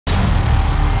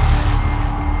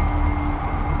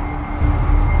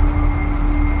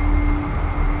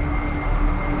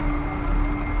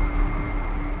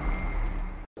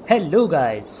Hello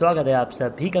guys, स्वागत है आप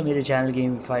सभी का मेरे चैनल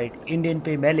गेम फाइट इंडियन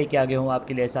पे। मैं लेके आ गया हूँ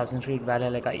आपके लिए क्रीड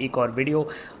वैलहल्ला का एक और वीडियो।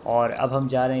 और अब हम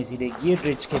जा रहे हैं सीधे ये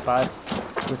ब्रिज के पास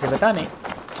उसे बताने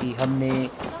कि हमने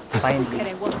फाइनली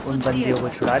उन बंदियों को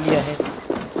छुड़ा लिया है।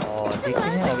 और देखते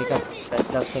हैं आगे का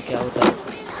फैसला उसका क्या होता है।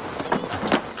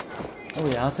 ओह,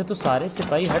 यहाँ से तो सारे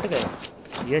सिपाही हट गए,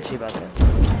 ये अच्छी बात है।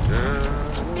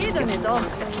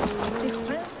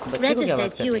 बच्चे को क्या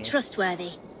बात करनी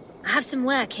है? I have some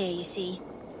work here, you see.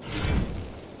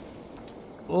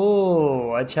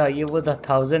 ओह अच्छा, ये वो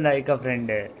 1000 आई का फ्रेंड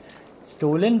है।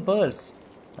 Stolen purse.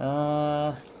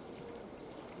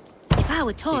 If I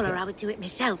were taller, I would do it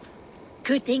myself.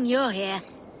 Good thing you're here.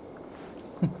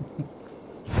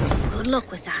 Good luck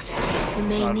with that. You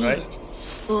may need it,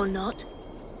 or not.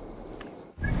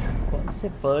 कौन से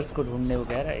purse को ढूंढने को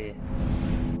कह रहा है ये?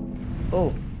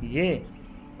 ओह ये,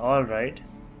 ऑल राइट,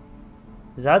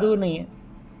 ज़्यादा दूर नहीं है,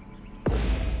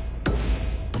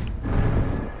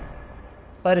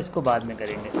 पर इसको बाद में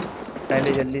करेंगे।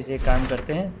 पहले जल्दी से काम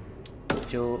करते हैं,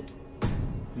 जो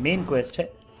मेन क्वेस्ट है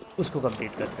उसको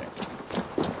कंप्लीट करते हैं।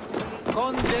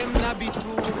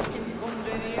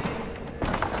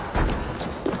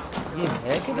 ये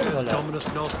है किधर वाला?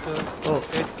 ओह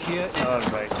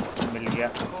ऑलराइट, मिल गया।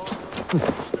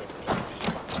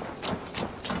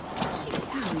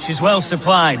 She's well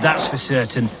supplied, that's for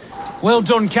certain. Well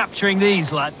done capturing these,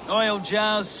 lad. Oil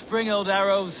jars, spring-oiled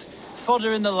arrows,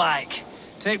 fodder and the like.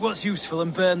 Take what's useful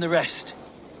and burn the rest.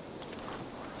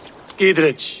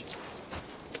 Giedrich.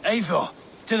 Eivor,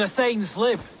 do the Thanes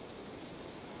live?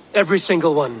 Every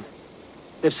single one.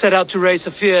 They've set out to raise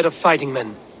a fear of fighting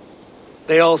men.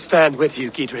 They all stand with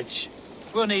you, Giedrich.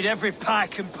 We'll need every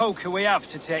pike and poker we have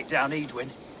to take down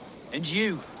Eadwin. And you,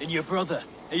 and your brother,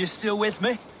 are you still with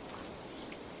me?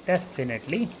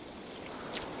 Definitely.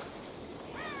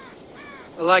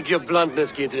 I like your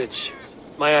bluntness, Giedrich.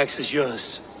 My axe is yours.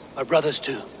 My brother's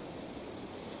too.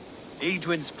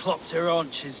 Eadwin's plopped her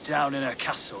haunches down in her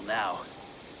castle now.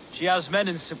 She has men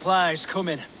and supplies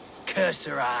coming. Curse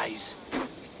her eyes.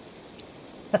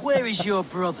 Where is your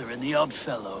brother and the odd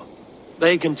fellow?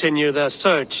 They continue their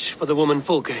search for the woman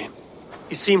Fulke.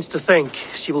 He seems to think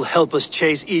she will help us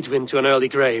chase Eadwin to an early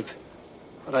grave.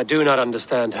 But I do not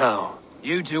understand how.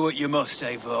 You do what you must,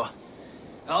 Eivor.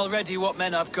 I'll ready what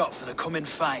men I've got for the coming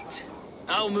fight.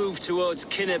 I'll move towards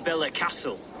Kinnabella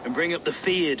Castle and bring up the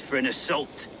Feared for an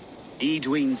assault.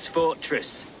 Eadwin's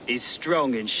fortress is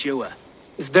strong and sure.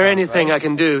 Is there anything I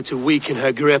can do to weaken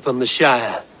her grip on the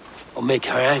Shire? Or make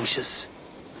her anxious?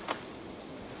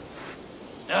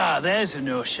 Ah, there's a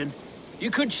notion.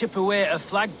 You could chip away at her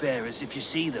flag bearers if you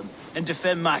see them, and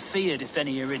defend my Feared if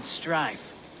any are in strife.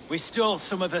 We stole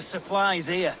some of her supplies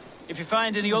here. If you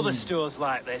find any other stores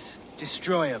like this,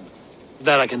 destroy them.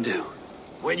 That I can do.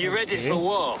 When you're ready for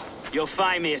war, you'll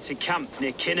find me at a camp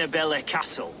near Kinnabella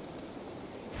Castle.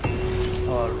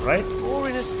 Alright.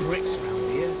 Boring as bricks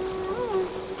around here.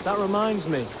 That reminds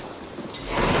me.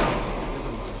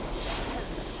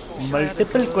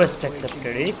 Multiple quest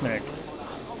accepted. एक minute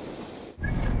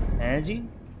हैं जी?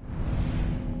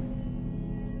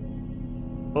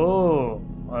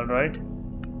 ओह alright.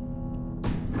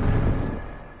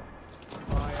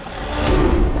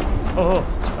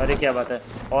 ओह अरे क्या बात है,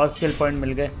 और skill point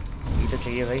मिल गए। ये तो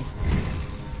चाहिए भाई,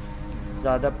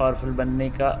 ज़्यादा पावरफुल बनने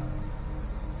का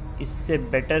इससे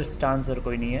बेटर स्टांस और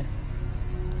कोई नहीं है।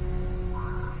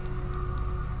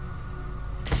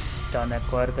 स्टन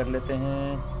एक्वायर कर लेते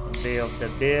हैं। Way of the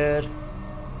bare,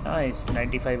 nice.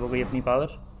 95 हो गई अपनी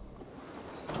पावर।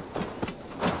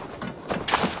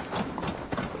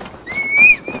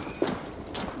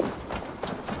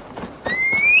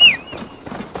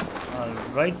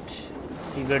 राइट,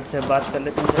 सिगर्ड से बात कर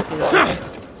लेते हैं।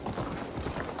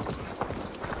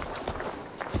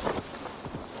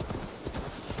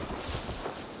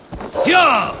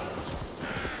 Yeah!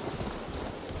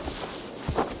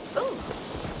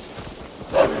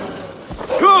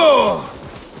 Go!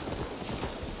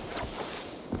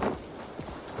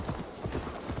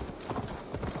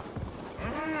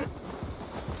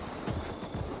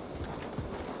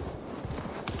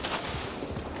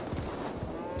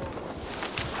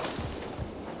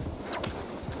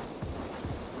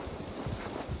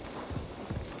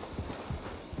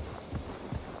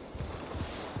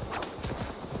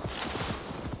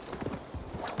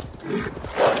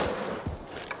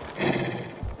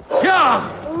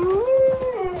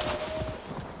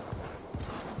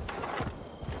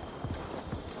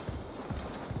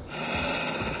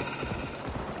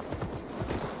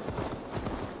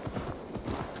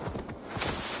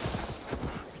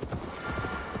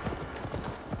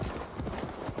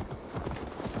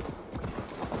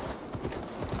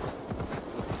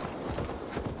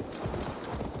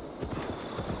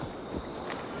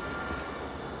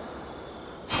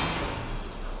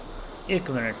 एक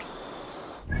minute,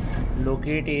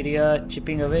 locate area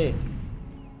chipping away,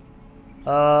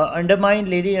 undermine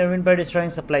lady Irwin bye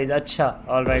destroying supplies. अच्छा,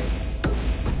 ऑल राइट,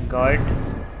 गॉड,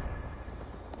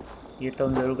 ये तो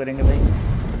हम जरूर करेंगे भाई।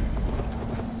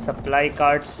 सप्लाई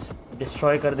कार्ड्स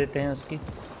डिस्ट्रॉय कर देते हैं उसकी।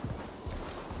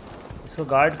 इसको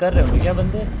गार्ड कर रहे होंगे क्या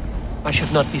बंदे? I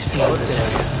should not be seen in this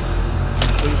area.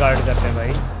 Full guard करते हैं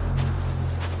भाई।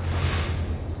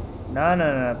 ना ना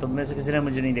ना, तुम में से किसी ने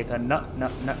मुझे नहीं देखा। ना ना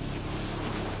ना,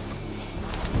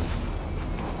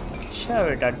 अच्छा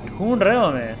बेटा, ढूंढ रहे हो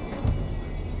हमें,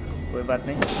 कोई बात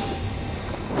नहीं।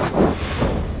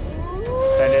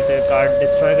 पहले तो कार्ड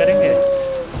डिस्ट्रॉय करेंगे।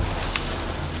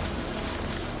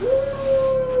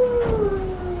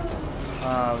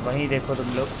 हाँ, वहीं देखो तुम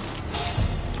लोग।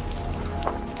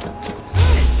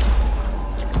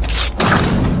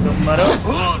 तुम मरो,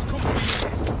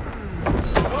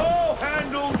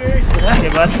 उसके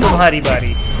बाद तुम्हारी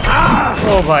बारी।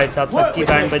 ओ भाई साहब, सबकी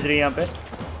बैंड बज रही है यहाँ पे।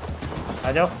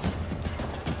 आ जाओ,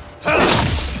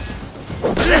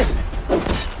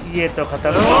 ये तो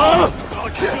खत्म।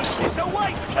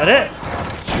 अरे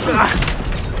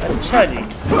अच्छा जी,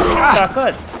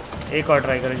 ताकत। एक और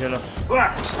ट्राई करो, चलो।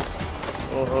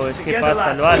 ओहो, इसके पास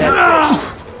तलवार है,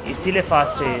 इसीलिए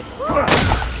फास्ट है ये।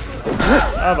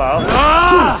 अब आओ।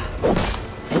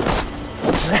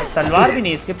 तलवार भी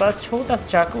नहीं, इसके पास छोटा सा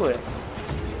चाकू है।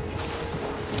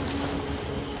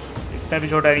 इतना भी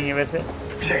छोटा नहीं है वैसे।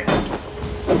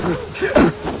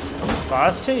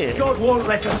 फास्ट है ये।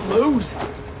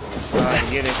 हाँ,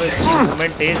 ये देखो, इसकी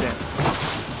मूवमेंट तेज है।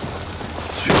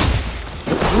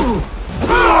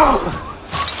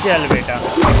 चल बेटा,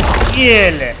 ये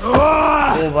ले।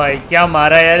 ओ भाई, क्या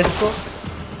मारा यार इसको।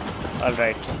 ऑल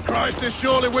राइट,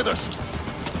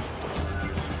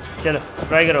 चलो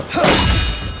ट्राई करो।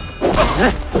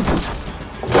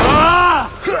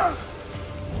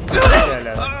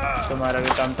 चलो, तुम्हारा भी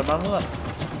काम तमाम हुआ।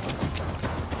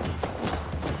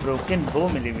 ब्रोकन बो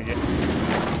मिली मुझे।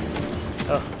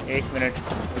 ओह, एक मिनट,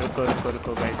 रुको रुको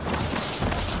रुको गाइस।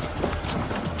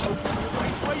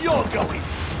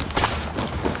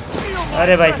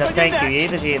 अरे भाई साहब, थैंक यू, यही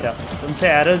तो चाहिए था। तुमसे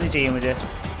एरोज ही चाहिए मुझे।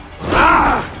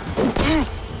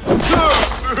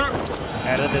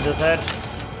 एरो दे दो सर,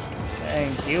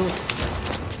 थैंक यू।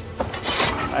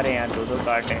 अरे यहाँ दो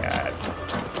कार्ड है यार।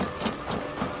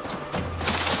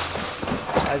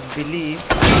 I believe,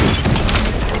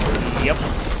 yup,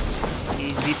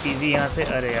 easy PG यहाँ से।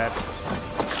 अरे यार,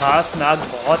 खास में आग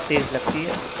बहुत तेज लगती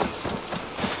है।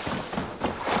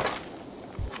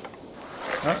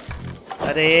 हाँ?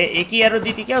 अरे एक ही एरो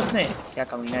दी थी क्या उसने? क्या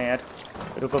कमीना यार।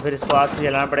 रुको, फिर इसको आग से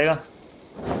जलाना पड़ेगा।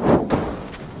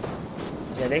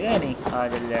 जलेगा या नहीं? हाँ,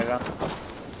 जल जाएगा।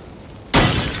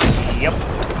 यप,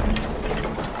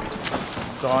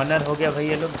 गॉनर हो गया भाई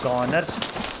ये लोग, गॉनर।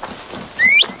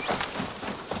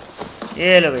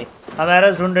 ये लो भाई, हम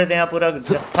एरोस ढूंढ रहे थे, यहाँ पूरा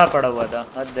जत्था पड़ा हुआ था।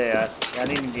 हद है यार, ध्यान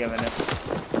ही नहीं दिया मैंने।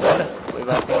 चलो कोई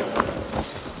बात नहीं,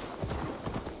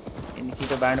 इनकी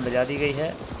तो बैंड बजा दी गई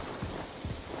है।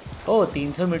 ओ,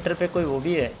 300 मीटर पे कोई वो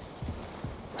भी है,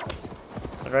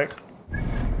 राइट।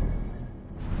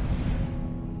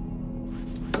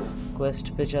 क्वेस्ट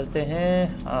पे चलते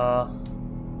हैं।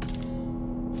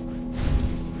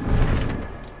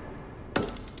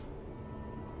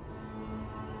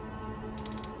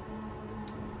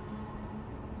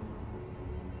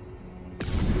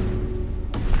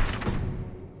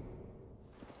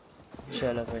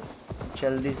 चलो भाई,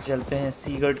 जल्दी से चलते हैं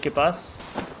सीगर्ड के पास।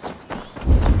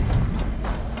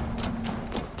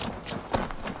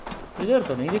 इधर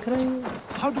तो नहीं दिख रहा है।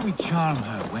 How do we charm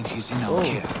her when she's in our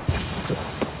care?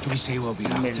 Do we say what we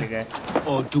after,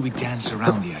 or do we dance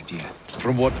around the idea?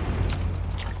 From what?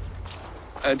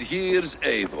 And here's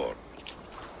Eivor.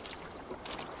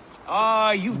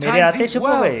 Ah, you मेरे timed आते things चुप हो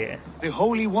well. गए। The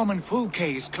holy woman Fulke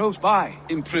is close by.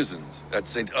 Imprisoned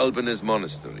at St. Alban's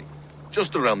monastery,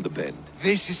 just around the bend.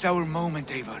 This is our moment,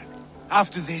 Eivor.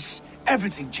 After this,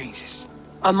 everything changes.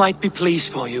 I might be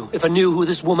pleased for you if I knew who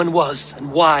this woman was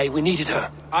and why we needed her.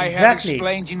 I have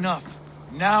explained enough.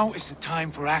 Now is the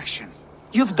time for action.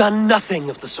 You've done nothing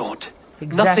of the sort.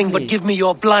 Exactly. Nothing but give me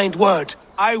your blind word.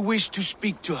 I wish to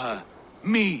speak to her.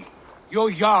 Me, your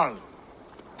Jarl.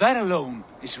 That alone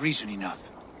is reason enough.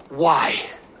 Why?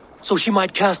 So she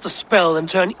might cast a spell and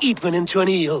turn Eidwin into an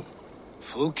eel.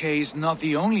 Fulke is not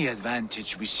the only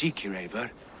advantage we seek here, Eivor.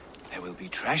 There will be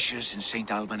treasures in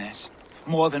St. Alban's.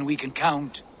 More than we can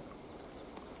count.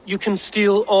 You can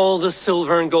steal all the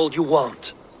silver and gold you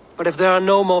want. But if there are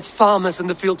no more farmers in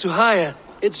the field to hire,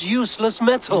 it's useless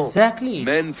metal. Exactly.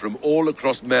 Men from all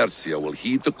across Mercia will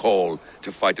heed the call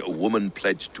to fight a woman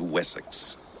pledged to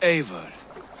Wessex. Eivor,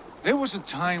 There was a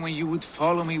time when you would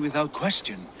follow me without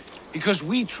question, because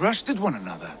we trusted one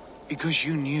another, because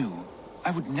you knew I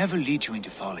would never lead you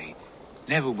into folly,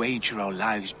 never wager our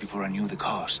lives before I knew the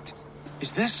cost.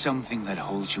 Is there something that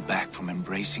holds you back from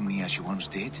embracing me as you once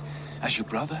did? As your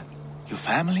brother? Your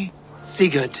family?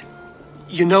 Sigurd,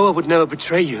 you know I would never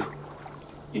betray you.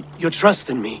 Your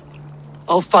trust in me.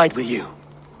 I'll fight with you.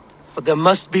 But there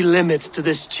must be limits to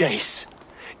this chase.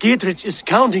 Dietrich is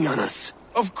counting on us.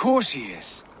 Of course he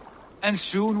is. And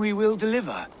soon we will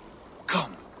deliver.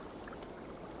 Come.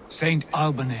 Saint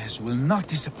Albanese will not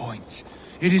disappoint.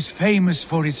 It is famous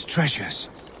for its treasures.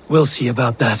 We'll see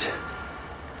about that.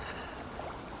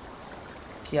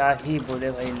 क्या ही बोले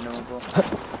भाई इन लोगों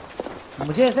को।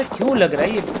 मुझे ऐसा क्यों लग रहा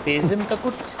है ये बेज़म का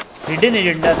कुछ हिडन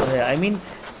एजेंडा तो है। I mean,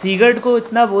 सीगर्ड को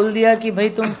इतना बोल दिया कि भाई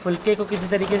तुम फुल्के को किसी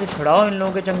तरीके से छुड़ाओ इन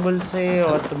लोगों के चंगुल से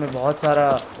और तुम्हें बहुत सारा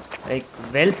एक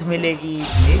वेल्थ मिलेगी।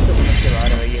 यही तो समझ के बाहर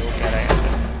है भाई ये वो कह रहा है।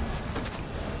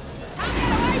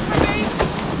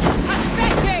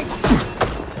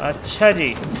 अच्छा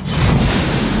जी,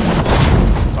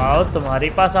 आओ तुम्हारे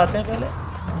पास आते हैं पहले।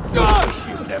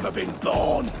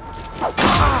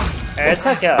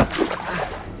 ऐसा क्या?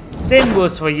 Same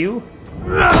goes for you.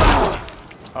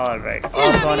 All right.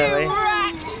 और कौन है भाई?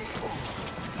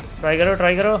 ट्राई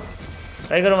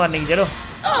करो मारने की। चलो।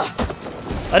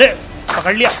 अरे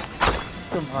पकड़ लिया।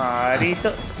 तुम्हारी तो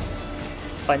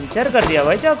पंचर कर दिया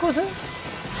भाई चाकू से।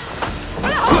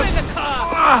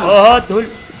 ओह धूल।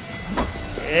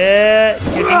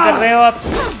 चीटिंग कर रहे हो आप।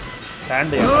 बैंड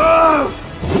दे।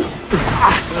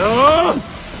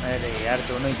 अरे यार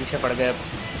दोनों ही पीछे पड़ गए।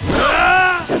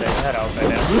 चलो इधर आओ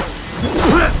पहले।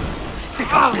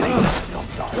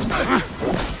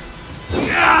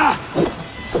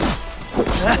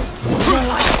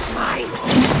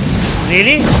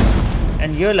 Really?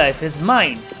 And your life is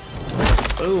mine.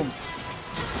 Boom.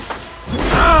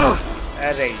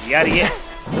 अरे यार ये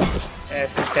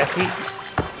ऐसी तैसी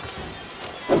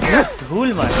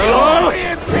धूल मार।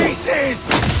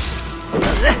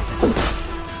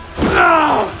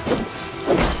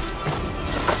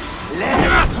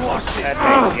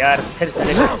 अरे यार फिर से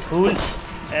देखो धूल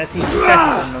ऐसी कैसे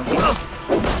करने की।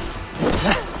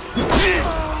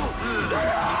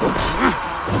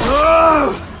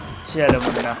 चलो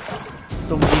मुन्ना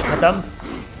तुम भी खत्म।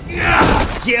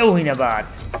 ये हुई ना बात।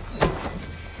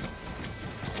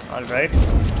 ऑलराइट,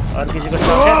 और किसी को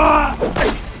शौक है?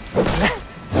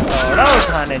 थोड़ा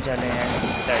उठाने चले हैं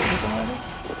ऐसी तुम्हारे।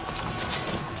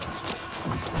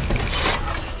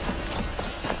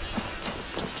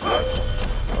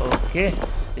 ओके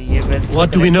तो ये What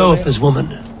do we know of this woman?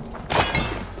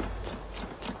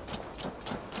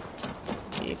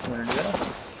 एक मिनट जरा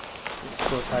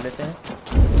इसको उठा लेते हैं।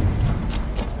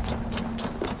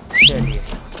 चलिए।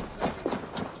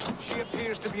 She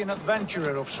appears to be an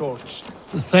adventurer of sorts.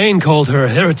 The Thane called her a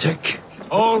heretic.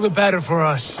 All the better for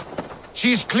us.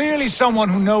 She's clearly someone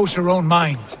who knows her own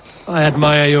mind. I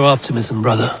admire your optimism,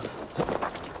 brother.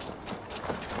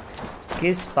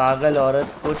 किस पागल औरत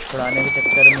को छुड़ाने के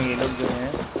चक्कर में ये लोग जो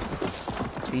हैं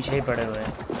पीछे ही पड़े हुए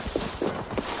हैं।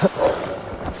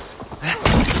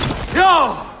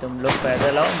 तुम लोग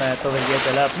पैदल आओ, मैं तो भैया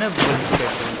चला अपने बुल्स के।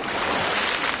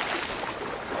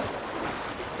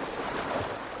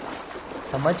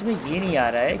 समझ में ये नहीं आ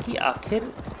रहा है कि आखिर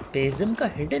बेज़म का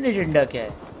हिडन एजेंडा क्या है।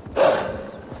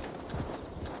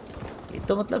 ये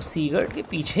तो मतलब सीगर्ड के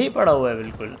पीछे ही पड़ा हुआ है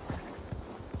बिल्कुल।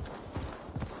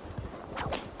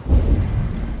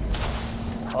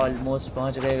 ऑलमोस्ट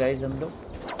पहुंच गए गाइस हम लोग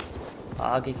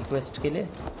आगे की क्वेस्ट के लिए।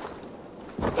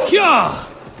 क्या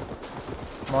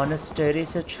मॉनेस्टेरी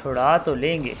से छुड़ा तो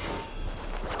लेंगे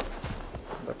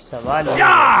बट सवाल ये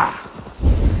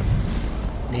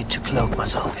Need to cloak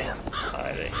myself here.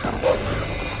 अरे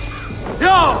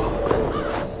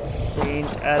Saint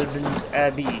एल्विन्स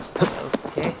AB.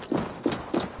 Okay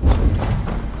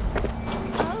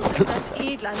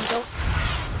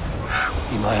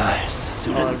Be my eyes.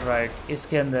 Alright,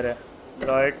 इसके अंदर है।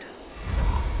 राइट,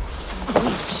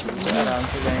 आराम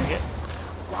से जाएंगे।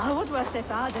 What was it,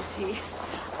 Odyssey?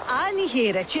 Annie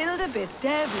here, a chilled a bit,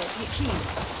 devil, you keep.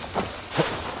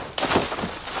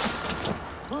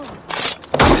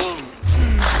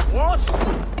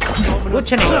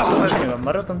 कुछ नहीं हुआ,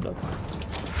 मरो तुम लोग।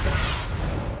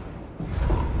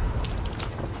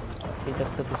 अभी तक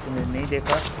तो किसी ने नहीं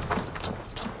देखा।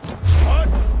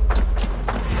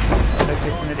 अगर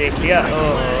किसी ने देख लिया,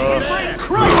 ओह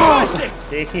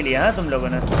देख ही लिया हाँ तुम लोगों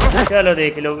ने। चलो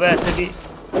देख लो, वैसे भी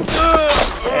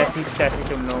ऐसी तैसी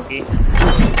तुम लोगों की।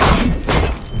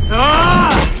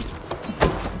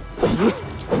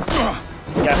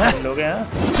 क्या कर लोगे हाँ?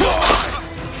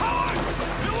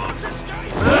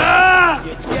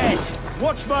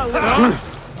 Watch my left.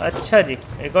 अच्छा जी,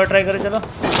 एक और ट्राई करो चलो।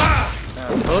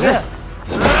 हो गया।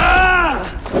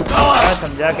 मैं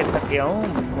समझा के थक गया हूँ,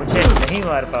 मुझे नहीं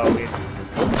मार पाओगे।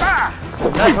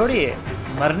 सुनना थोड़ी है,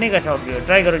 मरने का शौक भी हो।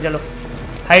 ट्राई करो चलो,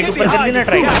 हाइट ऊपर कर लेना,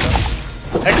 ट्राई करो।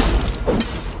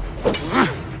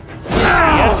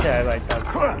 स्पीयर से है भाई साहब,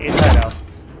 इधर आओ।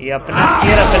 ये अपना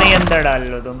स्पीयर अपने ही अंदर डाल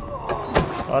लो तुम।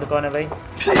 और कौन है भाई?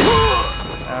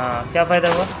 हाँ, क्या फ़ायदा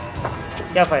हुआ?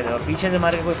 क्या फ़ायदा हुआ? पीछे से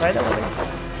मार के कोई फ़ायदा हुआ भाई?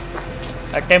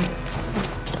 अटेम्प्ट,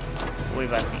 कोई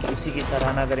बात नहीं, उसी की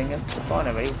सराहना करेंगे। कौन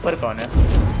है भाई? ऊपर कौन है?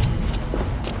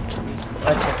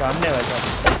 अच्छा, सामने वैसा।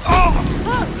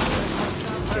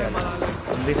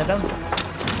 तुम भी खत्म?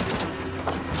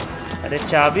 अरे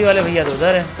चाबी वाले भैया तो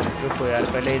उधर है। रुको यार,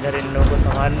 पहले इधर इन लोगों को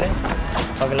संभाल लें।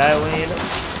 पगलाए हुए हैं ये लोग।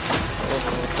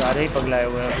 ओहो, सारे ही पगलाए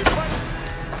हुए हैं।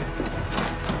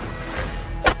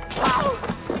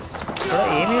 थोड़ा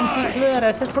एम सीख लो यार,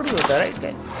 ऐसे थोड़ी होता है। राइट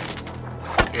गाइस,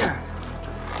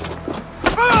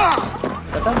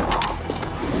 खत्म।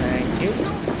 थैंक यू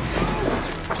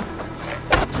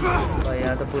भाई,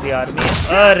 यहाँ तो पूरी आर्मी है।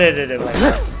 अरे रे रे भाई,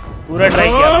 पूरा ट्राई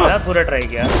किया, पूरा ट्राई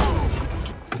किया।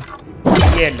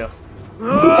 ये लो,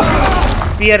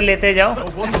 स्पीयर लेते जाओ। आ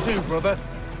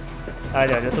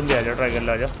जाओ, तुम भी आ जाओ, ट्राई कर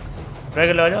लो, आ जाओ, ट्राई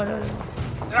कर लो, आ जाओ,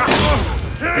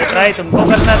 ट्राई तुमको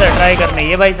करना था, ट्राई करने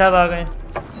ये भाई साहब आ गए,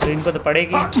 तो इनको तो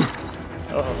पड़ेगी।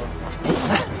 ओहो,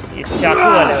 ये चाकू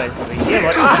वाले भाई साहब, ये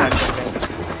बहुत नुकसान करते हैं।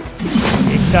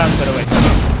 एक काम करो भाई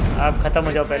साहब, आप ख़त्म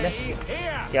हो जाओ पहले।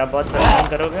 क्या बहुत परेशान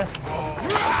करोगे?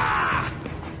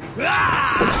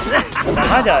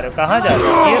 कहाँ जा रहे हो, कहाँ जा रहे हो?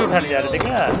 ये उठा जा रहे थे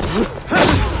क्या?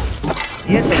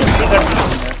 ये तो गलती कर दी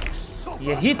इन्होंने,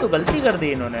 यही तो गलती कर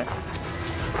दी इन्होंने।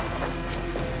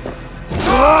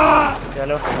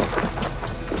 चलो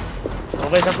हो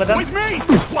गए सब खत्म।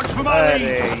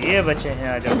 अरे ये बचे हैं,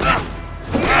 आ जाओ।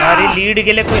 हमारी लीड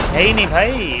के लिए कोई है ही नहीं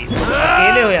भाई,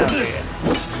 अकेले हो यहाँ पे।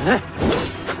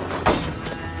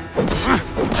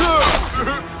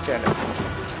 चलो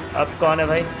अब कौन है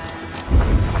भाई?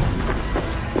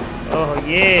 ओह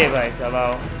ये भाई साहब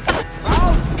आओ।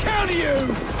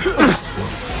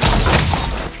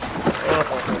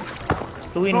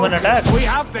 Two in one attack. We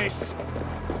have this.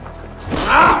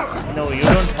 No, you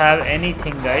don't have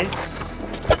anything, guys.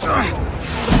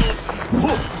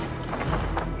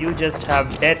 You just have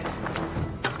death.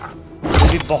 वो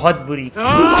भी बहुत बुरी।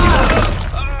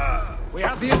 We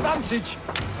have the advantage.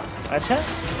 अच्छा?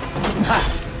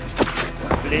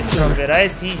 Place from where I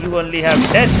see, you only have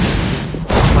death,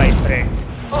 my friend.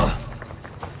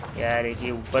 यार एक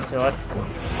ये ऊपर से और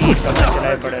तीर कमर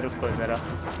चलाए पड़े। रुको जरा,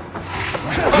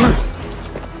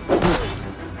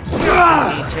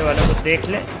 पीछे वालों को देख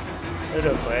ले।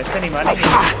 रुको, ऐसे नहीं मानेंगे।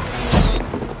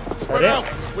 अरे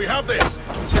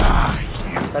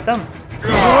खत्म।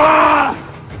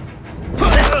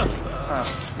 हाँ,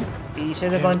 पीछे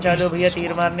से कौन चालू भैया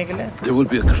तीर मारने के लिए? There will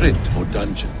be a crypt or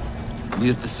dungeon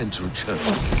near the central church.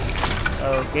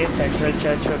 Okay, central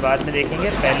church में बाद में देखेंगे,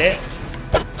 पहले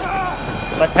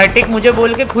पैथेटिक मुझे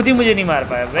बोल के खुद ही मुझे नहीं मार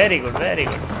पाया। Very good, very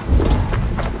good,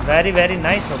 very very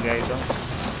nice हो गया ये तो।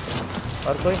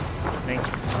 और कोई नहीं?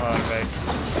 ऑलराइट।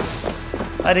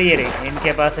 अरे ये रही,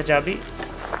 इनके पास है चाबी,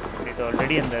 ये तो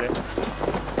ऑलरेडी अंदर है।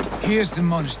 Here's the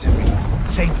monastery,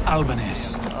 Saint Albanese.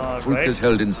 Fruit is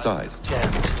held inside,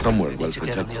 somewhere well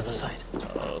protected.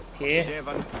 Okay,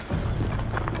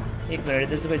 एक मिनट,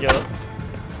 इधर से जाओ।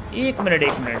 एक मिनट।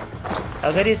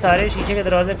 अगर ये सारे शीशे के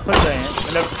दरवाजे खुल रहे हैं,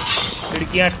 मतलब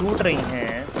खिड़कियाँ टूट रही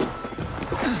हैं,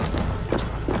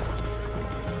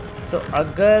 तो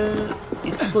अगर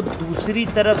इसको दूसरी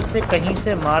तरफ से कहीं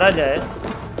से मारा जाए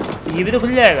तो ये भी तो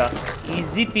खुल जाएगा।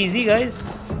 Easy PG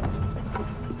guys.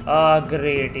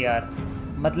 ग्रेट यार,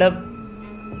 मतलब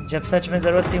जब सच में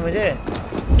ज़रूरत थी मुझे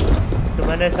तो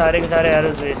मैंने सारे के सारे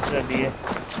एरोज वेस्ट कर दिए।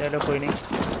 चलो कोई नहीं,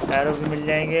 एरो भी मिल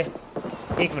जाएंगे।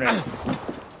 एक मिनट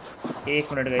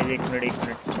गाइस, एक मिनट।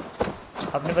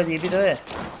 अपने पास ये भी तो है।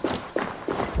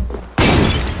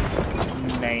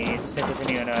 नहीं, इससे कुछ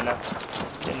नहीं होने वाला,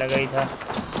 ये लगा ही था।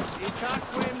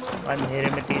 अंधेरे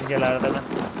में तीर जला रहा था मैं।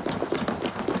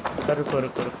 रुको,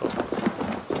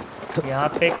 यहाँ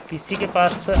पे किसी के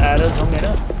पास तो एरोज होंगे ना।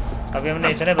 अभी हमने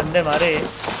इतने बंदे मारे,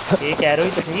 एक एरो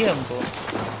ही तो चाहिए हमको।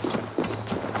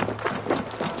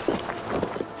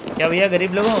 क्या भैया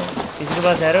गरीब लोगों, किसी के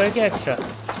पास एरो है क्या एक्स्ट्रा?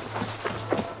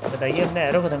 बताइए, हमने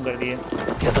एरो खत्म कर दिए।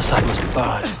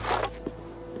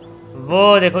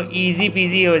 वो देखो, इजी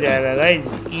पीजी हो जाएगा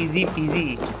गाइस, इजी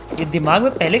पीजी। ये दिमाग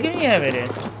में पहले क्यों नहीं आया मेरे?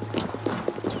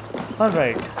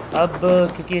 ऑलराइट, अब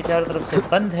क्योंकि ये चारों तरफ से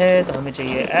बंद है तो हमें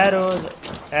चाहिए एरोज।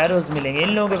 एरोज मिलेंगे इन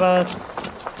लोगों के पास।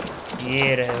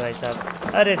 ये रहे भाई साहब,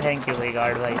 अरे थैंक यू भाई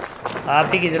गार्ड भाई, आप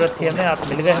ही की ज़रूरत थी हमें, आप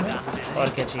मिल गए हमें, और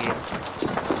क्या चाहिए।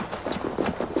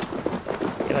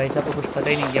 ये भाई साहब को कुछ पता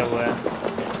ही नहीं क्या हुआ है।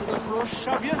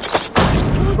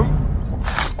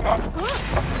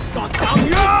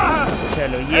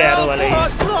 चलो ये एरो वाला ही,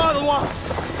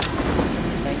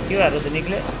 थैंक यू एरो देने के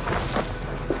लिए,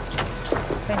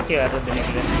 थैंक यू एरो देने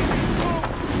के लिए।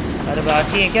 अरे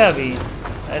बाकी है क्या अभी?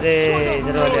 अरे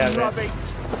इधर वाले आ गए।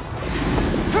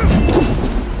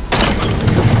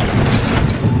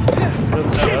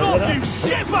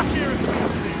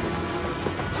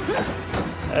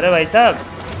 अरे भाई साहब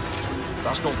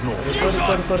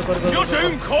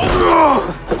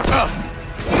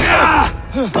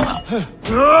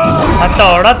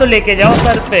हथौड़ा तो लेके जाओ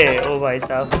सर पे। ओ भाई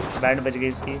साहब बैंड बज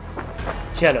गई उसकी।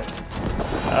 चलो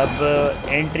अब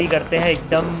एंट्री करते हैं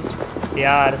एकदम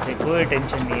प्यार से, कोई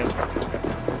टेंशन नहीं है।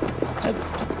 अब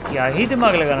क्या ही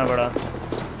दिमाग लगाना पड़ा।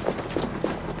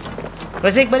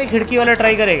 वैसे एक बार खिड़की वाला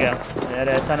ट्राई करेगा यार,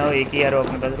 ऐसा ना हो एक ही यार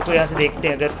अपने पास। रुको यहाँ से देखते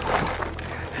हैं, अगर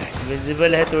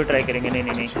विजिबल है तो ट्राई करेंगे। नहीं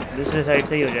नहीं नहीं, दूसरे साइड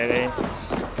से ही हो जाएगा ये।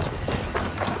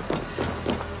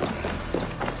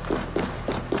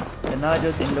 इतना जो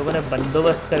इन लोगों ने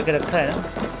बंदोबस्त करके रखा है ना,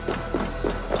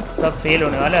 सब फेल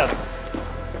होने वाला है अब।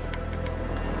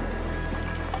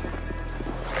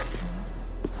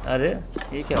 अरे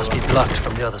ये क्या हुआ?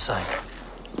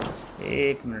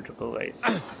 एक मिनट रुको गाइस,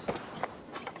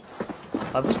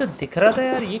 अभी तो दिख रहा था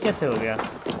यार, ये कैसे हो गया?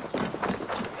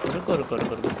 रुको रुको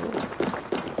रुको रुको,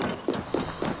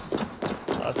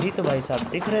 अभी तो भाई साहब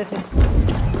दिख रहे थे।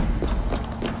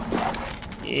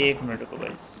 एक मिनट रुको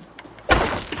गाइस,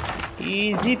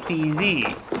 इजी पीजी।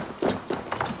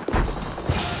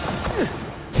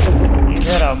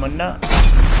 इधर आओ मुन्ना,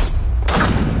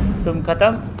 तुम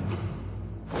खत्म,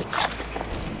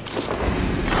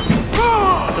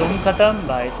 तुम खत्म।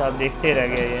 भाई साहब देखते रह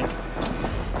गए ये।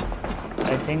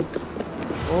 आई थिंक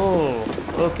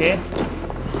ओके,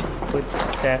 कुछ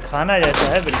तहखाना जैसा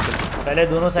है बिल्कुल। पहले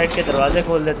दोनों साइड के दरवाजे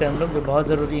खोल देते हैं हम लोग, जो बहुत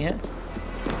ज़रूरी हैं।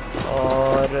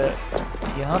 और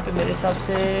यहाँ पे मेरे हिसाब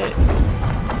से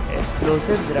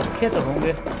एक्सप्लोसिव्स रखे तो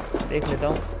होंगे, देख लेता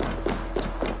हूँ।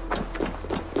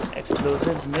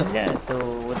 एक्सप्लोसिव्स मिल जाए तो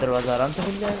वो दरवाज़ा आराम से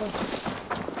मिल जाएगा।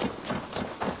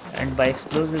 And bye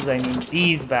explosives I mean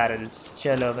these barrels.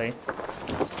 चलो भाई,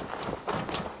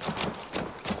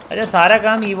 अच्छा सारा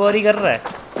काम ईवोर ही कर रहा है।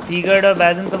 सीगर्ड और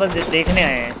बैजन तो बस देखने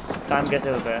आए हैं काम कैसे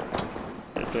होता है।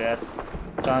 तो यार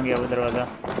कहाँ गया वो दरवाज़ा?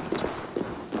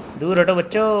 दूर हटो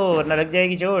बच्चों वरना लग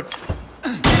जाएगी चोट।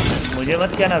 मुझे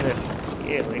मत कहना फिर,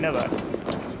 ये हुई ना बात।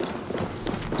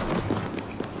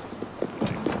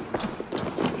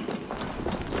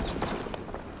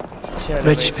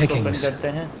 चलो इसको बंद करते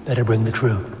हैं।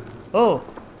 ओह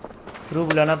क्रू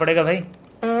बुलाना पड़ेगा भाई।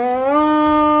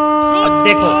 अब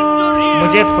देखो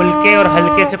मुझे फुल्के और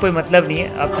हल्के से कोई मतलब नहीं है,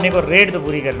 अपने को रेड तो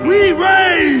पूरी करनी है।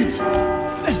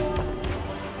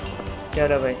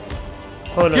 चलो भाई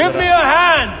खोलो। Give me a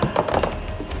hand.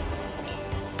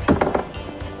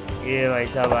 ये भाई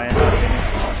साहब आए हैं,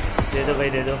 दे दो भाई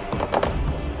दे दो।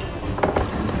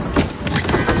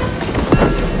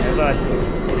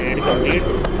 Red complete.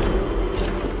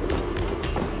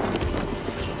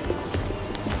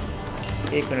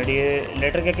 एक मिनट, ये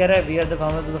लेटर क्या कह रहा है? We are the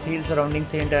farmers of the field surrounding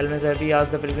Saint एल्मेस have we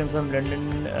asked the pilgrims from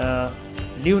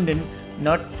London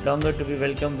not longer to be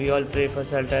welcome. We all pray for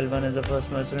Salt Alban as the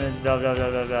first mercenaries. Blah blah blah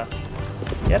blah blah.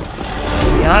 यार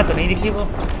यहाँ तो नहीं दिखी वो।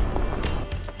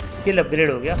 Skill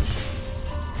upgrade हो गया।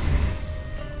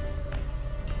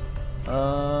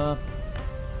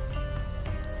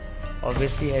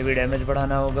 Obviously heavy damage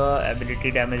बढ़ाना होगा,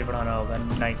 एबिलिटी डैमेज बढ़ाना होगा।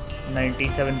 नाइस,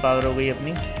 97 पावर हो गई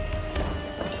अपनी।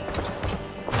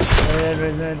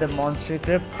 The monster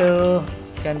crypt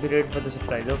can be read for the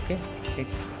surprise. Okay, ठीक।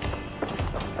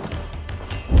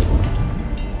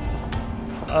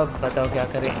 अब बताओ क्या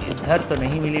करें? इधर तो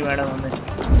नहीं मिली मैडम हमें।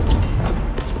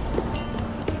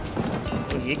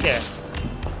 तो ये क्या है?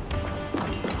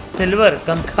 सिल्वर,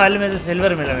 कंकाल में से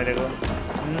सिल्वर मिला मेरे को।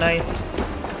 नाइस।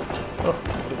 ओह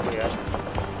रुको यार,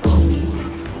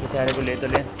 बेचारे को ले तो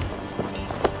ले।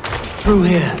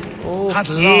 ओके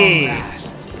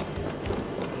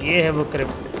ये है वो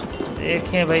क्रिप्ट।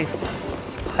 देखें भाई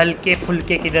हल्के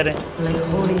फुल्के किधर है।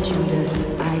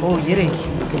 ओह ये रही।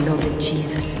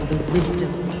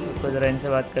 तो जरा इनसे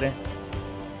बात करें।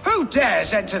 Who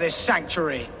dares enter this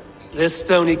sanctuary? This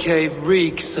stony cave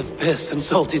reeks of piss and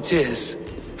salty tears.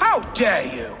 How dare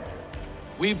you?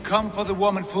 We've come for the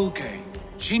woman Fulke.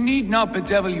 She need not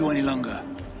bedevil you any longer.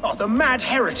 Oh, the mad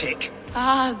heretic!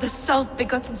 Ah, the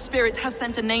self-begotten spirit has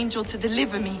sent an angel to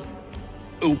deliver me.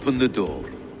 Open the door.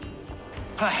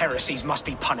 Her heresies must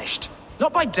be punished.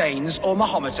 Not by Danes or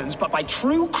Mahometans, but by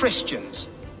true Christians.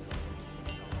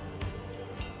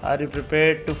 Are you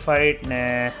prepared to fight?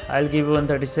 Nah, I'll give you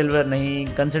 130 silver.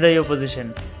 नहीं, consider your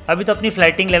position. अभी तो अपनी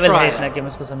fighting level है इतना कि मैं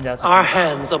उसको समझा सकता हूँ. Our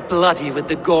hands are bloody with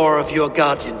the gore of your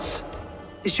guardians.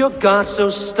 Is your guard so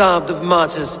starved of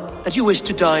martyrs that you wish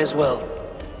to die as well?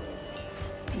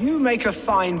 You make a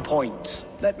fine point.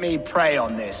 Let me pray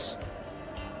on this.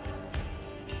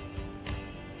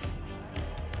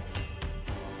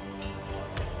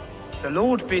 The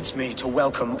Lord bids me to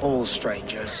welcome all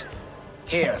strangers.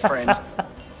 Here, friend,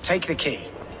 take the key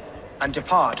and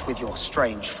depart with your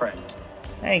strange friend.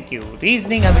 Thank you.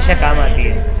 Reasoning हमेशा काम आती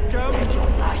है.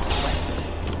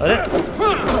 अरे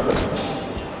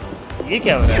ये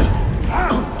क्या हो रहा है?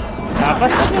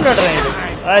 आपस में क्यों लड़ रहे हैं?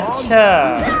 अच्छा,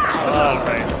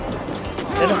 alright.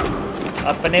 चलो,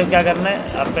 अपने को क्या करना है?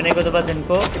 अपने को तो बस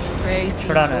इनको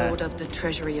छुड़ाना है. Lord of the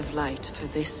Treasury of Light for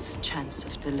this chance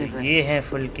of deliverance. ये हैं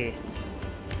फुल के.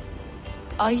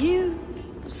 Are you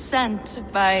sent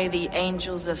by the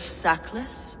angels of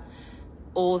Sackless,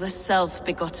 or the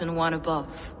self-begotten one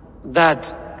above?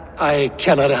 That I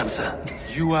cannot answer.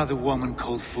 You are the woman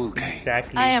called Fulke.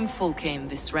 Exactly. I am Fulke in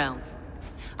this realm,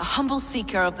 a humble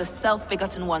seeker of the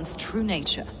self-begotten one's true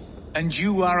nature. And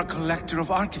you are a collector of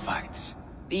artifacts.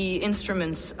 The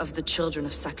instruments of the children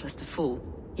of Sackless the Fool.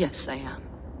 Yes, I am.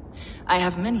 I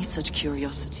have many such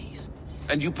curiosities.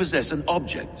 And you possess an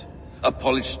object? A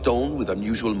polished stone with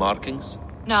unusual markings?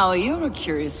 Now, you're a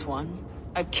curious one.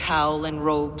 A cowl and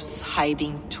robes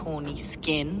hiding tawny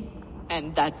skin.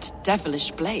 And that devilish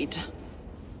blade.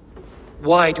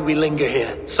 Why do we linger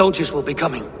here? Soldiers will be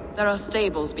coming. There are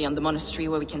stables beyond the monastery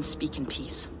where we can speak in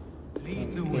peace.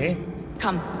 Lead the way.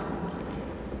 Come.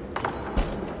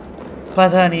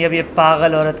 पता नहीं अब ये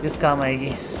पागल औरत किस काम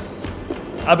आएगी.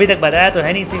 अभी तक बताया तो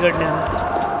है नहीं सिगर्ड ने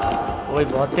हमें. वो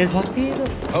बहुत तेज भागती है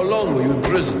तो. How long were you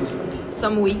imprisoned?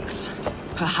 Some weeks,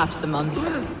 perhaps a month.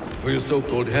 For your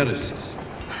so-called heresies?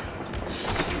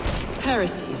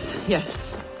 Heresies,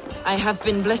 yes. I have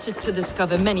been blessed to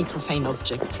discover many profane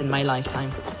objects in my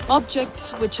lifetime.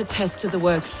 Objects which attest to the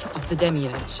works of the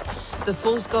Demiurge, the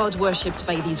false god worshipped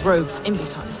by these robed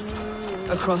imbeciles.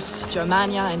 Across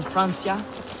Germania and Francia,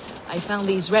 I found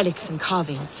these relics and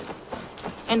carvings.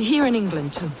 And here in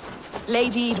England, too.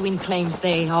 Lady Edwin claims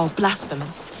they are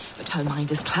blasphemous, but her mind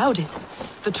is clouded.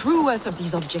 The true worth of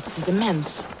these objects is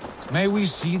immense. May we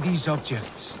see these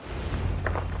objects?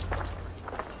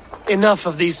 Enough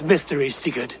of these mysteries,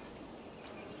 Sigurd.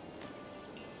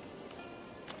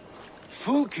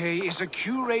 Fulke is a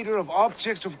curator of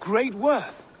objects of great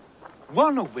worth,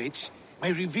 one of which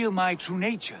may reveal my true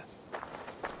nature.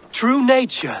 True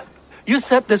nature? You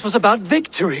said this was about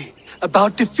victory,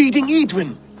 about defeating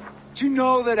Edwin. To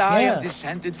know that I am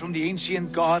descended from the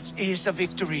ancient gods is a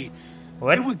victory.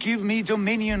 What? It will give me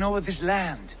dominion over this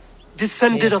land.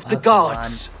 Descended of the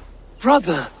gods.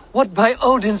 Brother, what by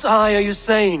Odin's eye are you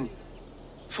saying?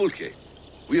 Fulke,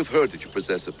 we have heard that you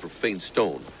possess a profane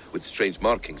stone with strange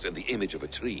markings and the image of a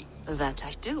tree. That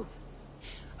I do.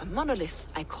 A monolith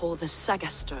I call the Saga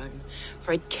Stone,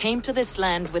 for it came to this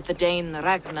land with the Dane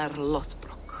Ragnar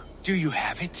Lothbrok. Do you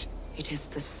have it? It is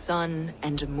the sun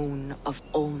and moon of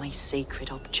all my sacred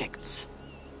objects.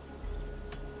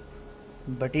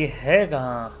 But ये है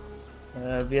कहाँ?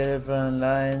 We are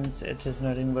alliance. It is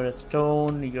nothing but a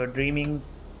stone. You're dreaming.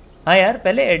 हाँ यार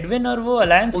पहले Edwin और वो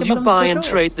alliance Will के you बारे में buy and सोचो.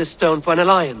 trade this stone for an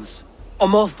alliance? Or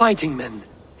more fighting men?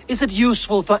 Is it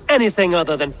useful for anything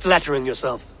other than flattering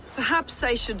yourself? Perhaps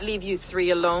I should leave you three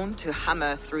alone to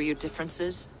hammer through your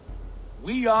differences.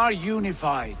 We are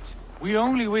unified. We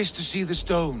only wish to see the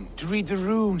stone, to read the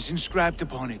runes inscribed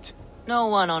upon it. No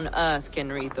one on Earth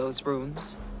can read those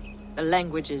runes. The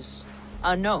languages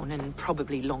are known and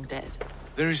probably long dead.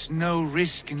 There is no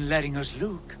risk in letting us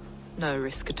look. No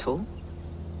risk at all.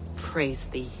 Praise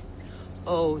thee,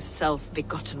 O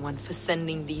self-begotten one, for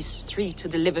sending these three to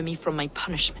deliver me from my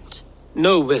punishment.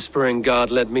 No whispering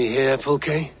god led me here,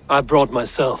 Fulke. I brought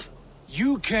myself.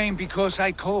 You came because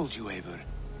I called you, Eivor.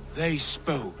 They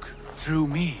spoke through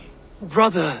me.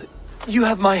 Brother, you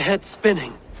have my head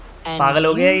spinning. And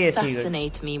you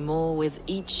fascinate me more with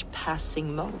each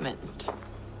passing moment.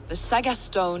 The Saga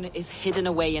Stone is hidden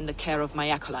away in the care of my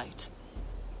acolyte.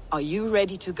 Are you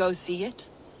ready to go see it?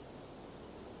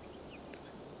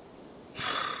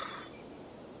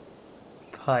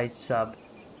 भाई साहब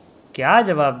क्या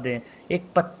जवाब दें. एक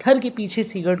पत्थर के पीछे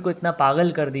Sigurd को इतना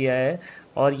पागल कर दिया है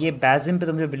और ये बैजिम पे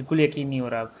तो मुझे बिल्कुल यकीन नहीं हो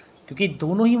रहा क्योंकि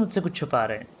दोनों ही मुझसे कुछ छुपा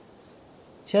रहे हैं.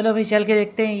 चलो भाई चल के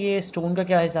देखते हैं ये स्टोन का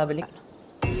क्या हिसाब है.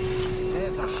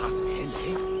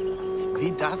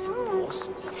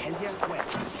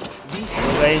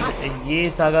 गाइस ये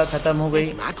सागा खत्म हो गई।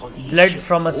 Blood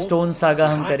from a stone saga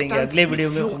हम करेंगे अगले वीडियो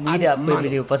में। उम्मीद है आपको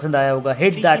वीडियो पसंद आया होगा।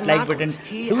 Hit that like button,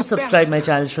 do subscribe my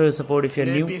channel, show your support if you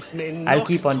are new. I will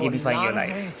keep on गेमिफाइंग your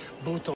life.